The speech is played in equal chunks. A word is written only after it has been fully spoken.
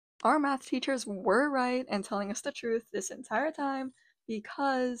Our math teachers were right in telling us the truth this entire time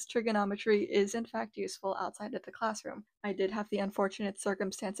because trigonometry is in fact useful outside of the classroom. I did have the unfortunate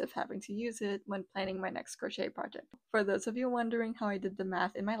circumstance of having to use it when planning my next crochet project. For those of you wondering how I did the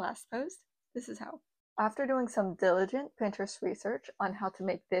math in my last post, this is how. After doing some diligent Pinterest research on how to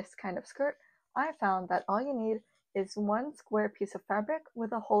make this kind of skirt, I found that all you need is one square piece of fabric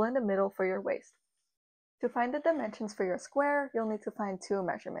with a hole in the middle for your waist. To find the dimensions for your square, you'll need to find two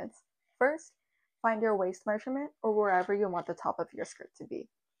measurements. First, find your waist measurement or wherever you want the top of your skirt to be.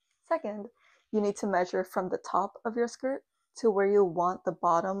 Second, you need to measure from the top of your skirt to where you want the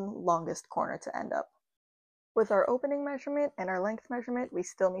bottom longest corner to end up. With our opening measurement and our length measurement, we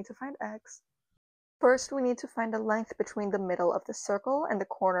still need to find x. First, we need to find the length between the middle of the circle and the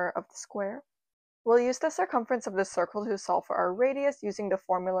corner of the square. We'll use the circumference of the circle to solve for our radius using the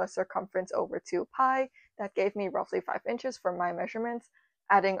formula circumference over 2 pi. That gave me roughly 5 inches for my measurements.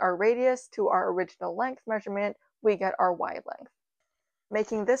 Adding our radius to our original length measurement, we get our y length.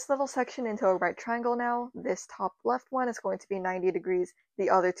 Making this little section into a right triangle now, this top left one is going to be 90 degrees,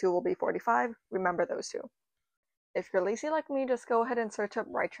 the other two will be 45, remember those two. If you're lazy like me, just go ahead and search up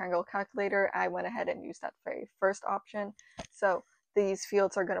right triangle calculator. I went ahead and used that very first option. So these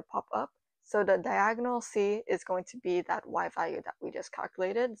fields are going to pop up. So the diagonal C is going to be that y value that we just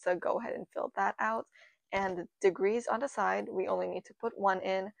calculated. So go ahead and fill that out. And the degrees on the side, we only need to put 1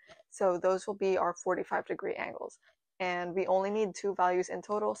 in. So those will be our 45-degree angles. And we only need 2 values in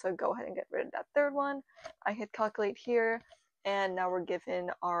total. So go ahead and get rid of that third one. I hit calculate here. And now we're given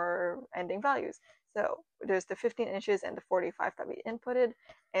our ending values. So there's the 15 inches and the 45 that we inputted,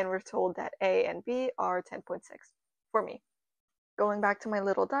 and we're told that A and B are 10.6 for me. Going back to my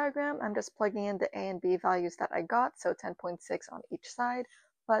little diagram, I'm just plugging in the A and B values that I got, so 10.6 on each side,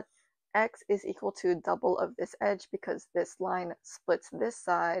 but x is equal to double of this edge because this line splits this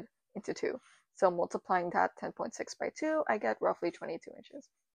side into 2. So multiplying that 10.6 by 2, I get roughly 22 inches.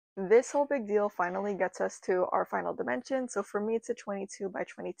 This whole big deal finally gets us to our final dimension, so for me it's a 22 by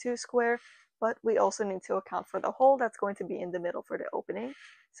 22 square, but we also need to account for the hole that's going to be in the middle for the opening.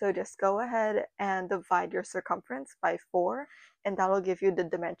 So just go ahead and divide your circumference by 4, and that'll give you the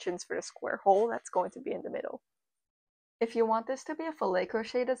dimensions for the square hole that's going to be in the middle. If you want this to be a fillet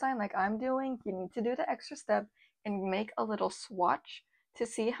crochet design like I'm doing, you need to do the extra step and make a little swatch to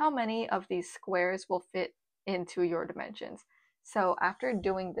see how many of these squares will fit into your dimensions. So after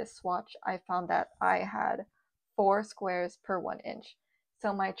doing this swatch, I found that I had 4 squares per 1 inch.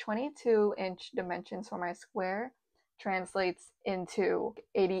 So my 22-inch dimensions for my square translates into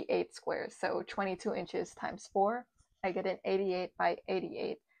 88 squares. So 22 inches times 4, I get an 88 by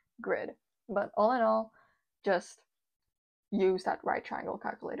 88 grid. But all in all, just use that right triangle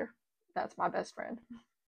calculator. That's my best friend.